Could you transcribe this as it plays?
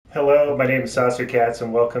Hello, my name is Saucer Cats,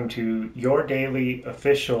 and welcome to your daily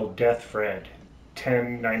official Deathfred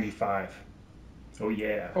 1095. Oh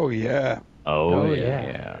yeah. Oh yeah. Oh, Oh, yeah.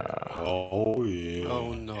 yeah. Oh yeah.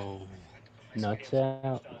 Oh no. Nuts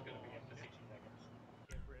out.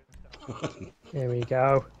 Here we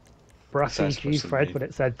go. Brassy That's supposed to G-Fred, be. but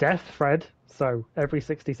it said Deathfred, so every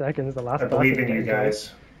 60 seconds the last I person believe is in you getting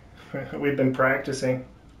killed. guys. We've been practicing.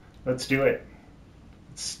 Let's do it.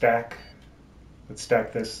 Let's stack. Let's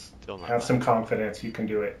stack this. Still not Have some mine. confidence. You can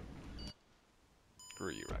do it.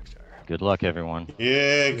 Screw you, Rockstar. Good luck, everyone.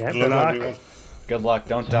 Yeah, Yeah, good good luck luck. everyone. Good luck,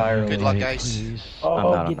 don't die early. Good luck, Right, guys. please. Oh, I'm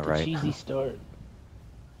not on get the the right. cheesy start.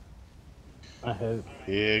 I hope.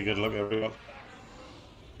 Yeah, good luck everyone.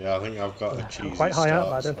 Yeah, I think I've got a cheesy I'm quite high up, start,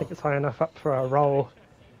 but I don't so- think it's high enough up for a roll.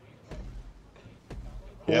 Oh,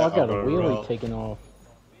 Yeah, I got a I'll go wheelie roll. taken off.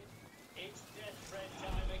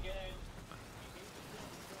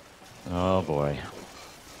 Oh boy.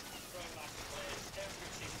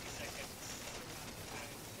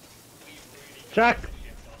 Jack!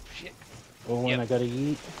 Oh, when I gotta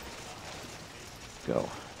eat. Go,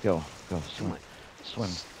 go, go. Swim, swim.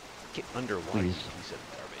 Get underwater, Please. you piece of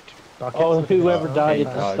garbage. Buckets Oh, with the whoever ball. died Okay,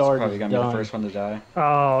 at the it's start probably is gonna be the done. first one to die.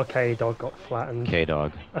 Oh, okay, dog got flattened.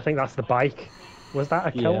 K-Dog. I think that's the bike. Was that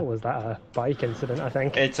a kill Yeah. or was that a bike incident, I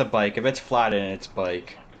think? It's a bike. If it's flat in, it's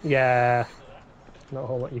bike. Yeah. Not a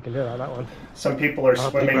whole lot you can do about that one. Some people are Oh,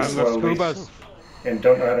 swimming Grab the slowly scubas. and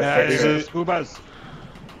don't know how to Yeah, fix is it. it scubas?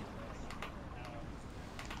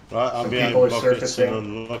 Right, I'm Some behind people are buckets surfacing. and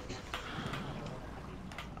unlucky.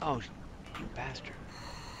 Oh, you bastard.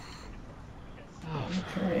 Oh,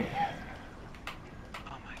 Okay.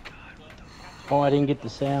 oh my god. What the fuck? Oh, I didn't get the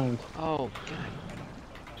sound. Oh, god.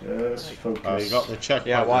 Just You focus. got the checkpoint.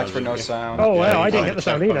 Yeah, watch now, for no didn't you? sound. Oh, Yeah, well, you I didn't got get the the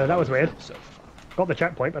sound checkpoint. either. That was weird. So fun. Got the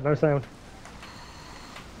checkpoint, but no sound.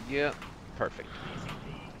 Yep. Perfect.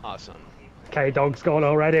 Awesome. K-Dog's gone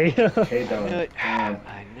already. Okay, I done. knew it. Done.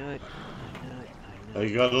 I knew it. I knew it. I Oh, knew it.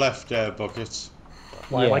 you got left there, buckets.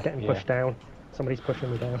 Why am I Yeah, getting yeah. pushed down? Somebody's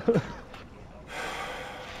pushing me down.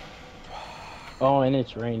 Oh, and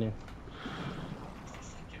it's raining.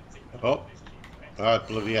 Oh, alright,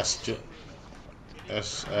 bloody what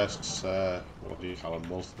do you call him,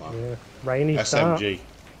 Wolfman? Yeah. Rainy start. SMG.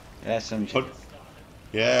 SMG. But,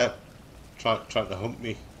 yeah, trying to hump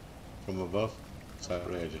me from above. It's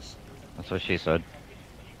outrageous. That's what she said.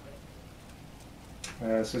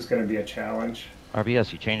 This is going to be a challenge.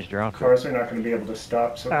 RBS, you changed your outfit. Cars are not going to be able to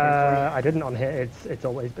stop so quickly. I didn't on here. It's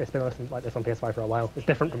been like this on PS5 for a while. It's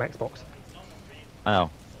different from Xbox. Oh.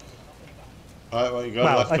 Alright, well, you go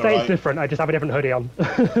Well, left I or say right. it's different. I just have a different hoodie on.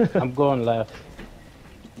 I'm going left.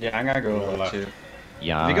 Yeah, I'm gonna go Go left left. too.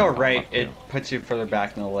 Yeah. If you go I'm right, up it too. puts you further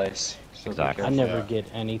back in the lace. So be Exactly. I careful. never Yeah. get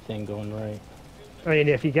anything going right. I mean,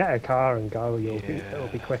 if you get a car and go, Yeah, it'll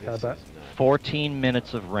be quicker. this But is 14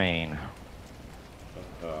 minutes of rain.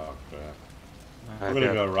 Oh, crap. Alright,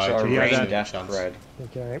 gonna go right. So Yeah, rain that death chance. bread.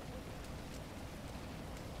 okay,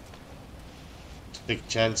 Take a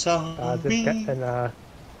chance on just me. getting a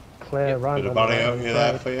clear run. Bit of on the body out right-hand here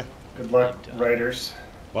there side. for you. Good luck, riders.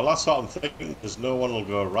 Well, that's what I'm thinking, because no one will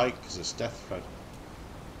go right, because it's Deathfred.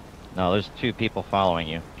 No, there's two people following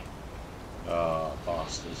you. Oh,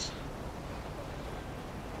 bastards.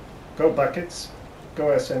 Go buckets. Go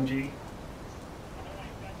SMG.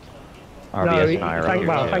 RBS and I are up thank, here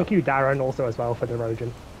well, too. thank you, Darren, also as well for the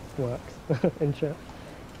erosion. Works in chat.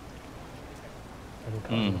 And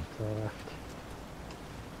Mm. to the left.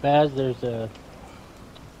 Baz, there's a.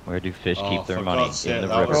 Where do fish Oh, keep their for money? God's sake, In the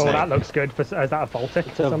that river. was Oh, it. that looks good. For, is that a Baltic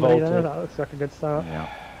It's for a somebody there? Baltic. That looks like a good start. Yeah.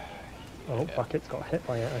 Oh, Bucket's got hit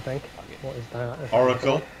by it, I think. What is that?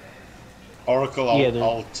 Oracle. Oracle, I'll, Yeah, there's-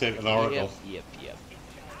 I'll take an Oracle. Yep.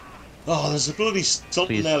 Oh, there's a bloody something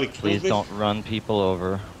Please, nearly killed please me. don't run people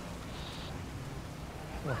over.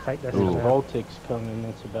 I'll take this. Ooh. for now. Baltic's coming,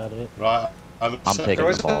 that's about it. Right, I'm taking There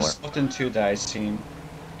was the baller. something too that I seen.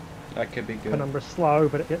 That could be The good. number's slow,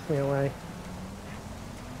 but it gets me away.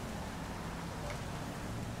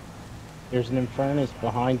 There's an Infernus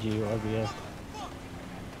behind you, RBS.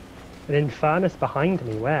 An Infernus behind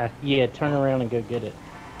me, where? Yeah, turn around and go get it.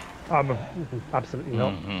 Absolutely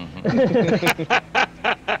not. Mhm.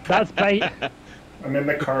 That's bait. I'm in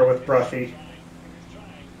the car with Bruffy.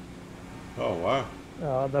 Oh, wow.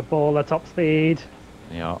 Oh, the ball at top speed.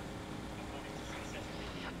 Yeah.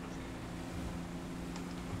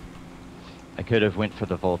 I could have went for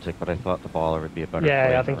the Voltic, but I thought the baller would be a better play.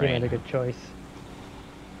 Yeah, I in think the you rain. made a good choice.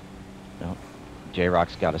 No.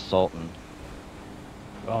 J-Rock's got a Sultan.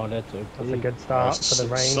 Oh, that's okay. That's a good start for the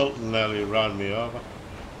rain. Sultan nearly ran me over.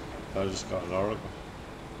 I just got an Oracle.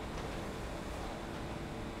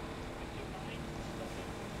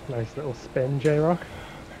 Nice little spin, J-Rock.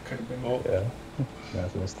 That could have been. Oh, Yeah.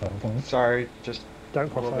 Nice little stun point. Sorry, just Don't a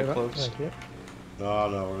cross little bit over. close. Thank you. no,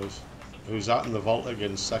 no worries. Who's that in the vault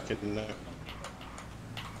again? Second now.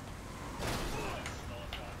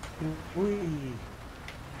 Whee.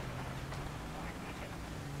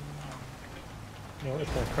 Oh,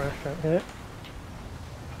 it's gonna crash out here.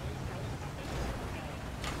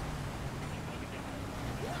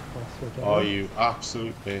 Cross again. Oh, you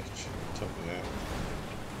absolute bitch. Took me out.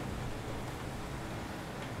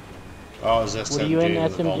 Oh, is What are you in, the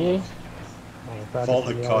SMG? vault? Oh, bad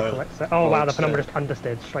Vaulted is the coil. collector. Oh wow, the Vaulted. penumbra just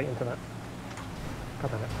understeered straight into that.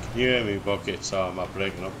 God damn it. Can you hear me, Buckets? Or am I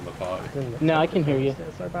breaking up in the party? Didn't No, I expect can hear it to you.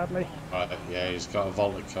 understeer so badly. Right, yeah, he's got a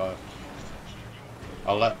vaulted coil.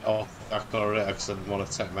 I'll let off that colour it because I didn't want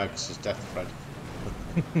to take Max's Deathfred.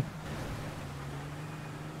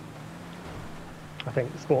 I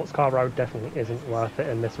think sports car road definitely isn't worth it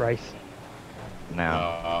in this race.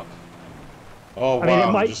 Now, Oh, wow. I mean, it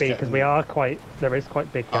I'm might just be because getting- there is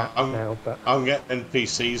quite big gaps now, but. I'm getting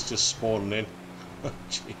NPCs just spawning in.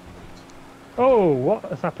 Gee. Oh, what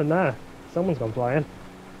has happened there? Someone's gone flying.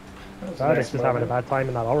 That was a Verdic's nice just having a moment. bad time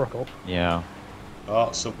in that Oracle. yeah.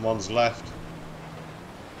 Oh, someone's left.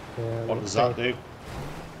 Yeah, What let's does that see. do?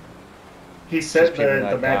 He said Just people the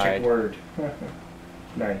that magic died. word.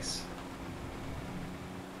 Nice.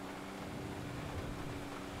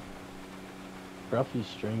 Ruffy's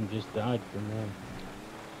stream just died for me.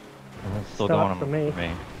 It's still Still going up for on me. for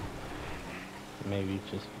me. Maybe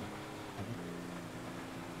it's just.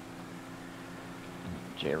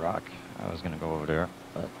 J-Rock. I was gonna go over there,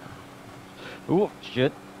 but... Ooh,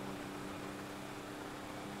 shit.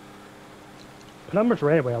 Penumbra's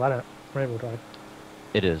rear wheel, isn't it? Rear wheel drive.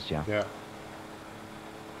 It is, yeah. Yeah.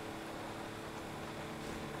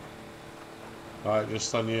 Right,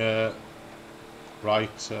 just on your right.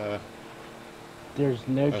 There's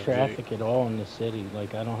no Okay. traffic at all in the city.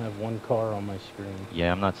 Like, I don't have one car on my screen.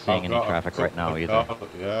 Yeah, I'm not seeing I've any got a traffic right couple now of either. cars,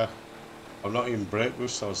 yeah. I'm not even brake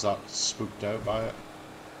boost, I was that spooked out by it.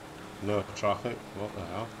 No traffic, what the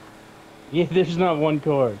hell? Yeah, there's not one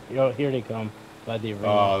car. Oh, here they come. By the arena.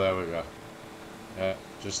 Oh, there we go. Yeah,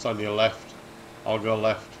 just on your left. I'll go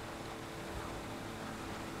left.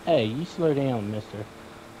 Hey, you slow down, mister.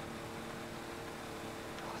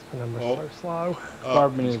 Penumbra's Oh. so slow. Oh,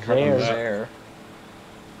 Carbon is Carbon's there. there.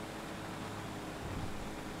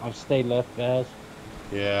 I'll stay left fast.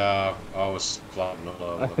 yeah, I was flattening all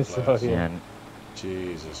over the I saw place. you. Yeah. And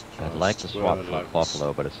Jesus Christ. I'd like to swap Swimming for like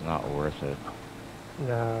Buffalo, but it's not worth it.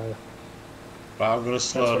 No. Right, I'm gonna That's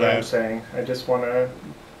slow what down. I'm saying. I just want to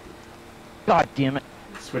God damn it!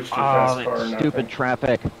 switch to Oh, fast car or that nothing. stupid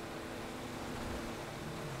traffic.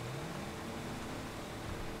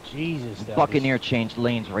 Jesus, that Buccaneer was- changed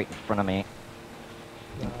lanes right in front of me.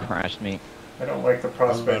 And crashed me. I don't like the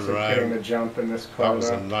prospects of going hitting round. the jump in this car. That was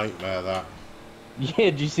a though. nightmare, that. Yeah,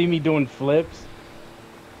 did you see me doing flips?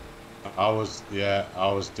 I was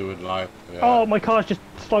doing like, yeah. Oh, my car's just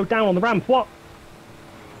slowed down on the ramp. What?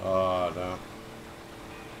 Oh, no.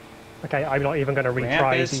 Okay, I'm not even going to Ramp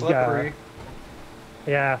retry is the. slippery.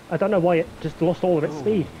 Yeah, I don't know why it just lost all of its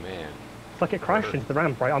speed. Man. It's like it crashed into the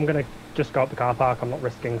ramp, right? I'm going to just go up the car park. I'm not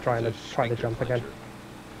risking trying to Just try the spank jump your again. puncher.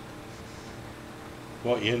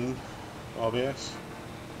 What, you in RBS?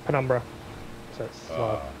 Penumbra. So it's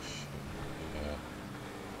slow. Oh, shit. Yeah.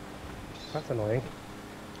 That's annoying.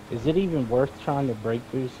 Is it even worth trying to brake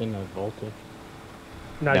boost in a voltage?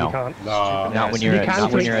 No, No. you can't. No, Not when You you're at, can not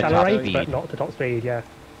to when you're at top accelerate, but speed. not to top speed, yeah.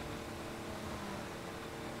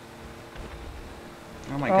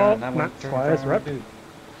 Oh my Oh, god, that Matt went Squires, rep.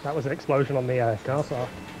 That was an explosion on the car saw.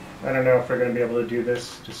 I don't know if we're going to be able to do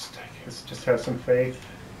this. I guess just have some faith.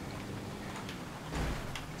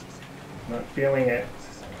 Not feeling it.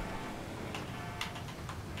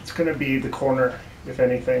 It's going to be the corner, if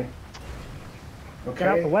anything. Get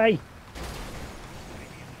out the Okay. way!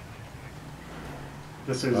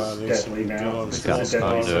 This is I need deadly some now. guns. This Got is a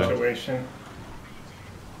deadly thunder. situation.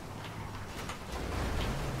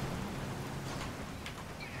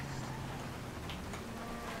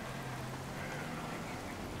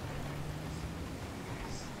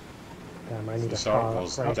 Damn, I need a This car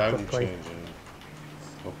article's right down quickly. changing,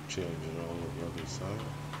 up changing all the bloody time.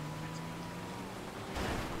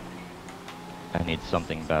 I need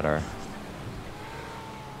something better.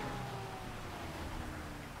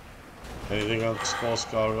 Anything on Sports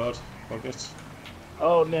Car Road? Buckets?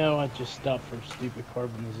 Oh no, I just stopped for stupid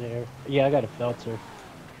carbon is there. Yeah, I got a Felter.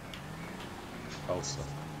 Elsa.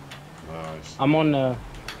 Nice. I'm on the.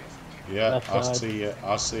 Yeah, left I side. see you.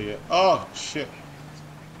 I see you. Oh, shit.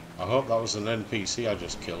 I hope that was an NPC I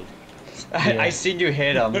just killed. I seen you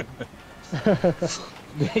hit him.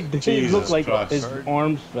 It Jesus looked like Christ. his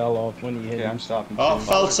arms fell off when he hit Okay, him. I'm stopping Oh, soon.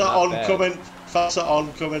 Felsa not bad. oncoming. Felsa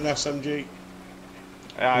oncoming SMG.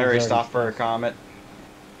 I already already stopped for a stopped. comet.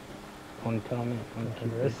 One comment.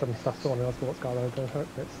 There is some stuff still on the what's going on. I hope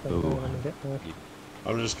it's still Ooh. going when we get there.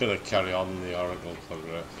 I'm just gonna carry on the Oracle for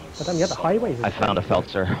greatness. But then, yeah, the highways is I found a pretty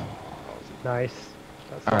good. Feltzer. Nice.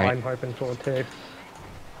 That's All what right. I'm hoping for too.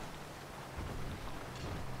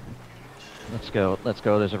 Let's go. Let's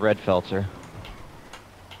go. There's a red Feltzer.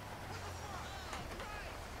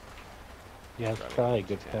 Yeah, it's probably a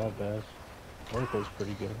good pal, Baz. Oracle's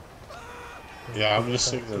pretty good. Yeah, I'm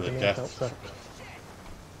just thinking of the Give me a death. Feltzer.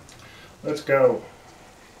 Let's go.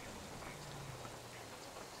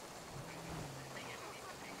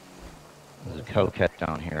 There's a coquette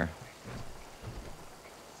down here.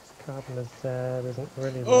 Carbon is isn't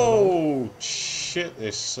really. Oh shit!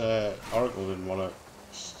 This Oracle didn't want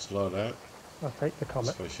to slow down. I'll take the That's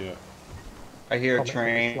comet. for sure. I hear a Comet's a bit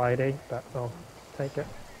train. slidey, but I'll take it.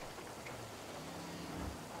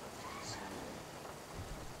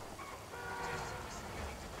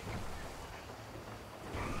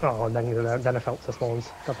 Oh, and then I felt the spawns.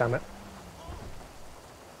 God damn it.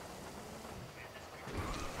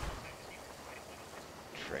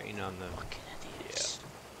 Train on the. Yeah.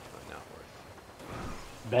 Not worth.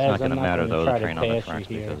 It's Baz, not going to matter though. The try to train on the pass tracks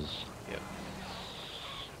you here. because.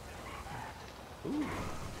 Ooh.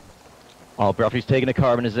 Oh, Bruffy's taking a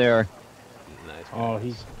carbon is there. Nice. Oh,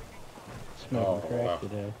 he's smoking Oh, crack wow.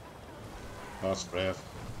 today. That's brave.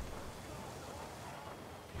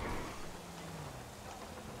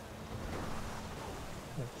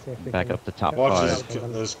 Let's see if we Back can up the top get Watch five.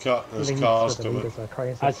 this. There's leads cars for the coming. leaders are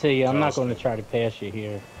crazy. I say I'm not Cars going to coming. try to pass you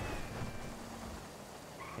here.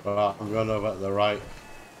 Right, I'm going over to the right.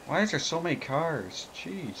 Why is there so many cars?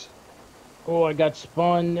 Jeez. Oh, I got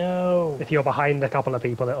spun. No. If you're behind a couple of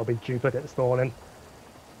people, it'll be stupid at spawning.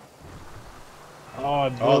 Oh, I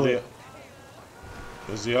blew Oh, it.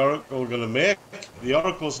 is the Oracle gonna make? The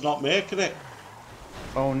Oracle's not making it.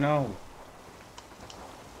 Oh no.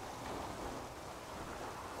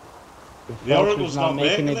 The Oracle's not not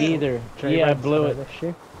making making it it. either. J Yeah, I Red's blew got it. an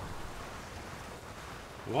issue.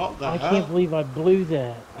 What the I hell? can't believe I blew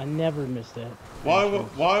that. I never missed that. Why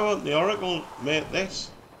won't the Oracle make this?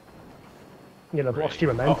 You'll have lost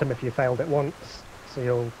your momentum if you failed it once, so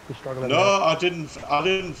you'll be struggling. No, I didn't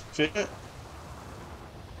fit it.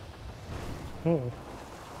 there.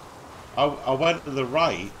 I went to the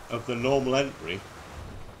right of the normal entry,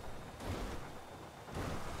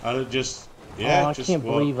 and it just Oh, I just can't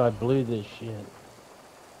worked. believe I blew this shit.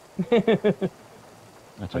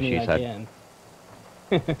 That's I what mean, she I said. can.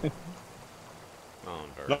 Oh,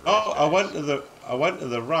 No, I went to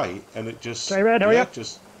the right, and it just J-Red, hurry up.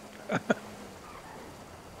 just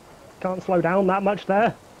Can't slow down that much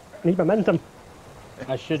there. Need momentum.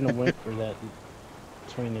 I shouldn't have went for that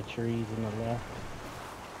between the trees and the left.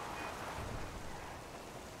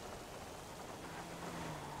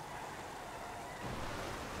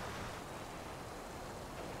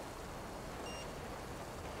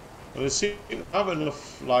 Well, it seemed to have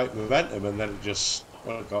enough like momentum, and then it just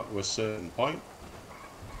got to a certain point.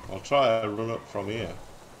 I'll try a run up from here.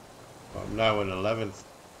 I'm now in 11th.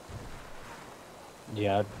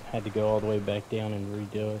 Yeah, I had to go all the way back down and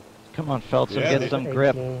redo it. Come on, Feltzer, Yeah, get some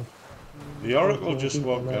grip. 18. The Oracle Okay, just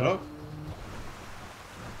people won't get now. up.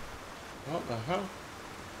 What the hell?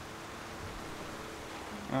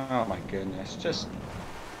 Oh my goodness. Just.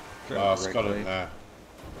 Oh, it's got it now.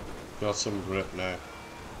 Got some grip now.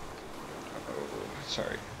 Oh,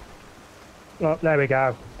 sorry. Oh, there we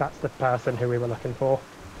go. That's the person who we were looking for.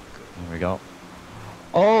 There we go.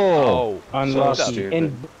 Oh! Unlucky.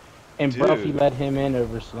 stupid. And Dude. Bruffy let him in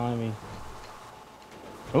over Slimy.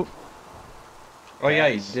 Oh yeah,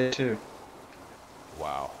 you Yes. did too.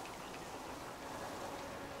 Wow.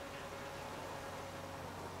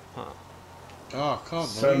 Huh. Oh, I can't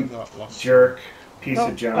Some believe that last jerk piece Oh,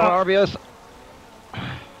 of junk. Oh, RBS!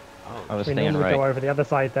 I Oh, was We staying normally go right. over the other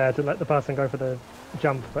side there to let the person go for the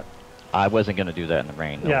jump, but I wasn't going to do that in the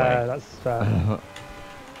rain. No yeah, way. that's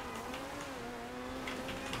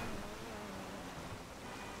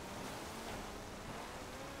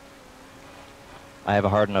I have a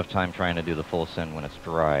hard enough time trying to do the full send when it's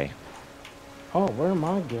dry. Oh, where am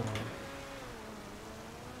I going?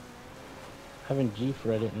 Haven't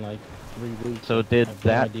G-Fred it in like 3 weeks. So did I have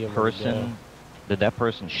no that idea where to go. person? Did that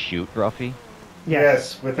person shoot Ruffy?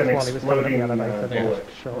 Yes, with an That's while he was coming up the exploding elevator, they bullet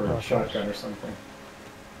shot or a rifles. shotgun or something.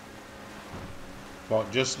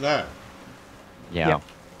 What, just now? Yeah.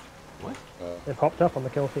 what? it popped up on the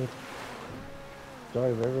kill feed.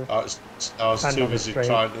 Sorry, River. I was And too on the busy stream.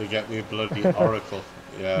 trying to get me bloody Oracle.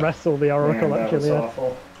 Yeah. wrestle the Oracle Man, that was actually.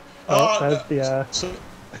 awful. Oh, Oh, there's the so,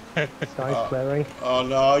 sky clearing. oh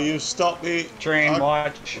no, you stopped me. Train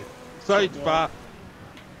watch. Side back.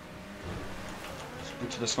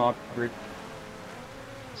 Into the smog grid.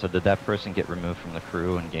 So did that person get removed from the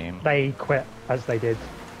crew in game? They quit as they did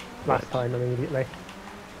last time immediately.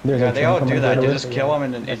 There's Yeah, a they train all coming do that. the They other just way. kill them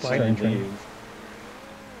and then That's instantly train. leave.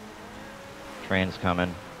 Train's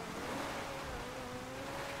coming.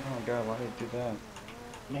 Oh god, why did you do that?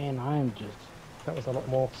 Man, I'm just That was a lot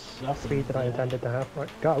more sucking. speed than I intended to have. Right,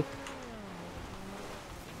 go.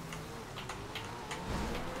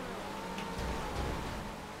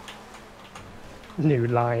 New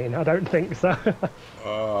line. I don't think so.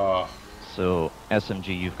 Oh, So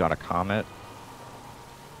SMG, you've got a Comet,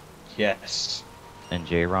 Yes. and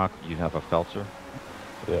J-Rock, you have a Felter.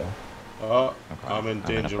 Yeah. oh, Okay. I'm in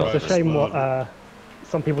I'm in a danger. focus. It's a shame what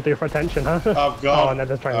some people do for attention, huh? I've got. Oh, no,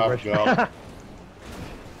 there's train I've bridge. got.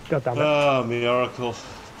 God damn it. Oh, my Oracle.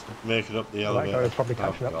 Make it up the That elevator. guy is probably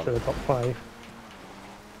I've catching up got. to the top 5.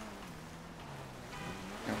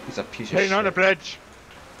 He's a piece of Getting shit. on the bridge.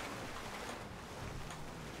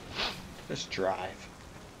 Just drive.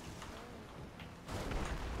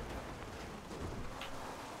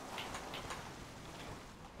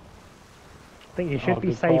 I think you should be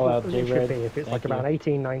good safe. call out, It should J-Red. be if it's Thank like around you.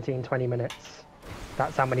 18, 19, 20 minutes.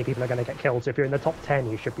 That's how many people are going to get killed. So if you're in the top 10,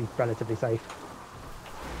 you should be relatively safe.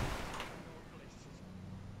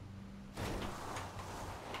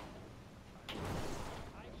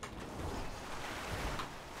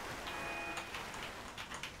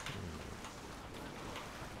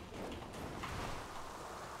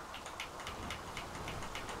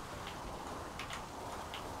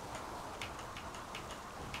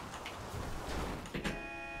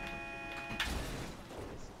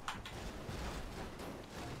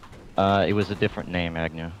 It was a different name,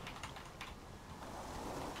 Agnew.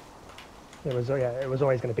 It was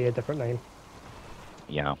always going to be a different name.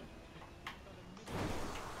 Yeah.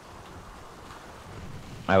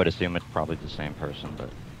 I would assume it's probably the same person, but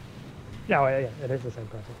No, yeah, it is the same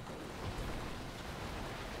person.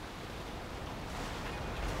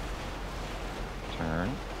 turn.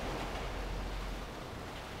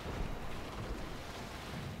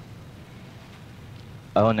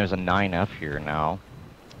 Oh, and there's a 9F here now.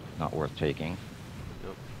 Not worth taking.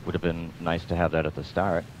 Nope. Would have been nice to have that at the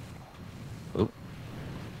start. Oop.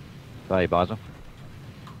 Bye, Baza.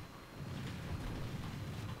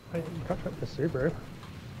 Hey, you catch up to Subaru.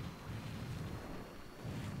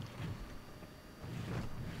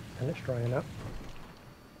 And it's drying up.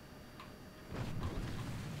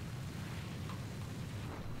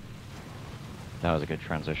 That was a good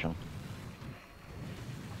transition.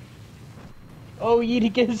 Oh,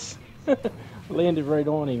 Yeetikus! Landed right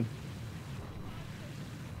on him.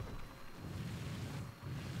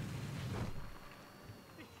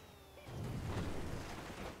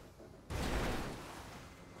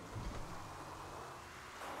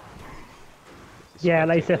 Yeah,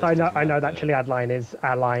 Laceth, I know that Chiliad line is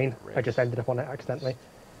our line. I just ended up on it accidentally.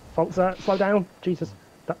 Falter, slow down. Jesus,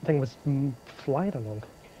 that thing was flying along.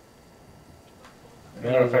 I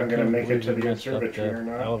don't know if I'm going to make it to the Messed up observatory the or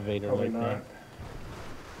not. elevator Probably right not. there.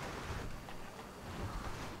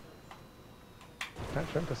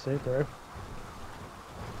 Catch up to Subaru.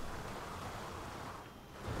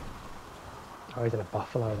 Oh, he's in a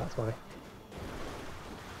buffalo, that's why.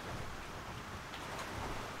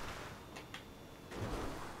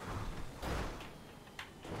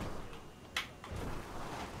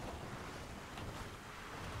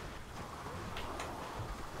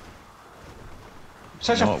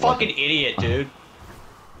 Such No, a it fucking wasn't. idiot, dude.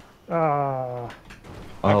 Ah,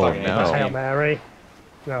 I Oh fucking hate this no. Hail game. Mary.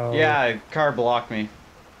 No. Yeah, car blocked me.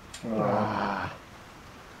 Ah.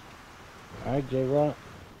 Alright, J-Rock.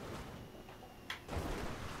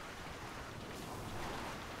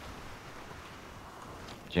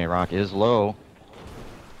 J-Rock is low.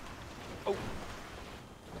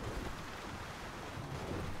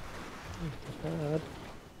 Bad.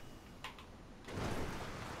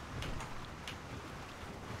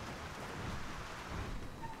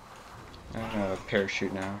 I don't have a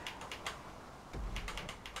parachute now.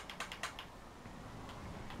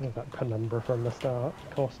 I think that penumbra from the start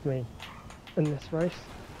cost me in this race.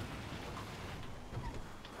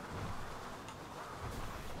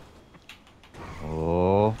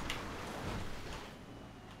 Oh.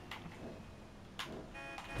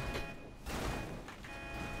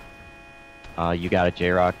 You got it,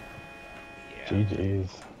 J-Rock. GG's.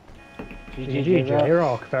 GG,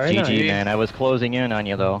 J-Rock, very nice. GG, man. I was closing in on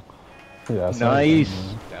you, though. Yeah, so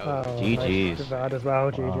Nice. That Oh, was GG's. nice to bad as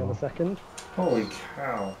well, GG on Wow. the second. Holy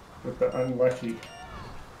cow. With the unlucky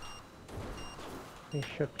He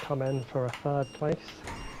should come in for a third place.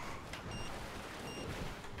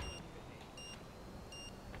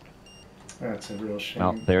 That's a real shame.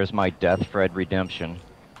 Well, there's my Deathfred redemption.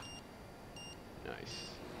 Nice.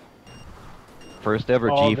 First ever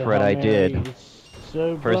Oh, the G-Fred I Hail did. Mary is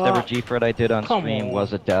so First ever blocked. G-Fred I did on Come stream on.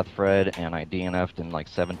 was a Deathfred, and I DNF'd in like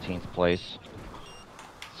 17th place.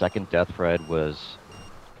 Second Deathfred was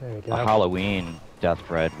There we a go. Halloween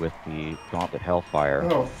Deathfred with the Gauntlet Hellfire.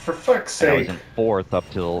 Oh, for fuck's And I was sake. in 4th up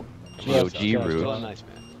till Just- GOG just- route Still a nice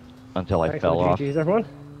man. until I Thanks fell for the off. GGs, everyone.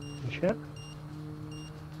 In chat.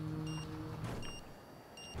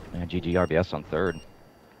 And GG RBS on 3rd.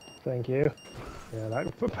 Thank you. Yeah,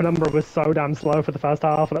 that penumbra was so damn slow for the first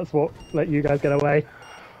half. That's what let you guys get away.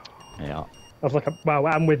 Yeah. I was like, wow,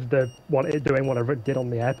 and with the doing what I did on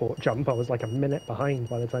the airport jump, I was like a minute behind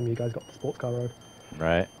by the time you guys got to sports car road.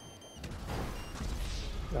 Right.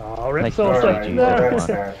 Oh, rip Thanks for saucer. the Alright, GGs, No. that's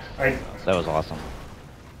everyone. that. That was awesome.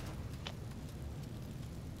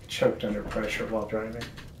 Choked under pressure while driving.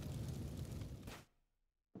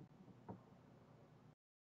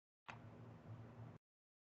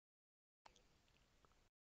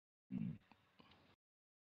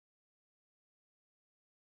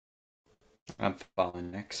 I'm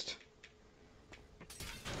falling next.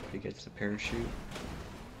 He gets the parachute.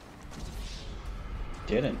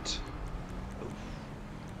 Didn't.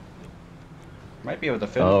 Might be able to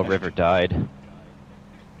finish. Oh, River died.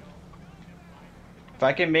 If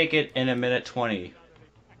I can make it in a minute 20,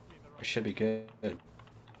 it should be good.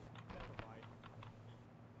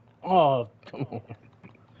 Oh, come on.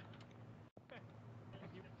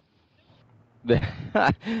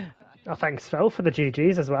 Oh, thanks, Phil, for the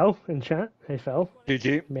GGs as well in chat. Hey, Phil.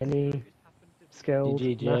 GG. Mini, Skilled,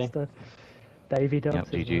 GG. Master. Davey does Yep,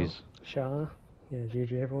 as well. GGs. Shah. Yeah,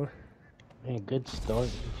 GG, everyone. Man, good start.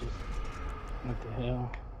 It just, what the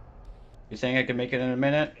hell? You think I can make it in a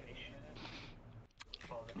minute?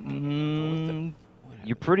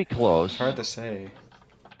 You're pretty close. It's hard to say.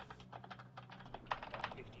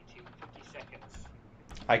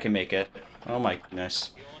 I can make it. Oh my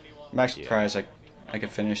goodness. I'm actually surprised I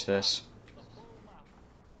could finish this.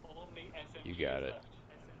 You got it.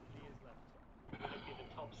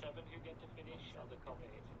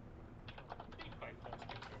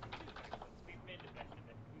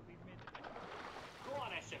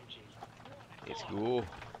 Let's go.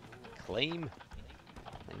 Claim.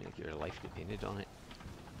 I think your life depended on it.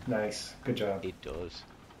 Nice. Good job. It does.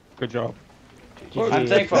 Good job. I'm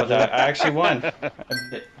thankful that I actually won. I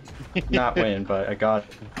did not win, but I got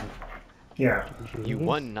it. Yeah, You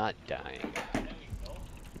won not dying.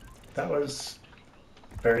 that was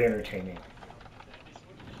very entertaining.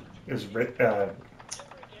 It was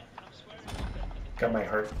got my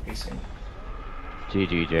heart racing.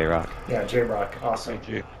 GG, J-Rock. Yeah, J-Rock, awesome.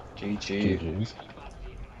 GG. GG. GG's.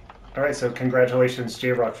 All right, so congratulations,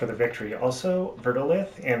 J-Rock, for the victory. Also,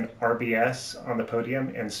 Vertolith and RBS on the podium,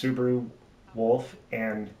 and Subaru, Wolf,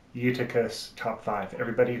 and Utica's top 5.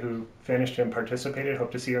 Everybody who finished and participated,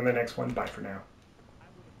 hope to see you in the next one. Bye for now.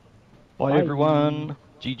 Bye, everyone.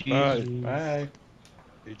 GG. Bye.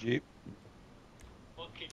 Bye. GG.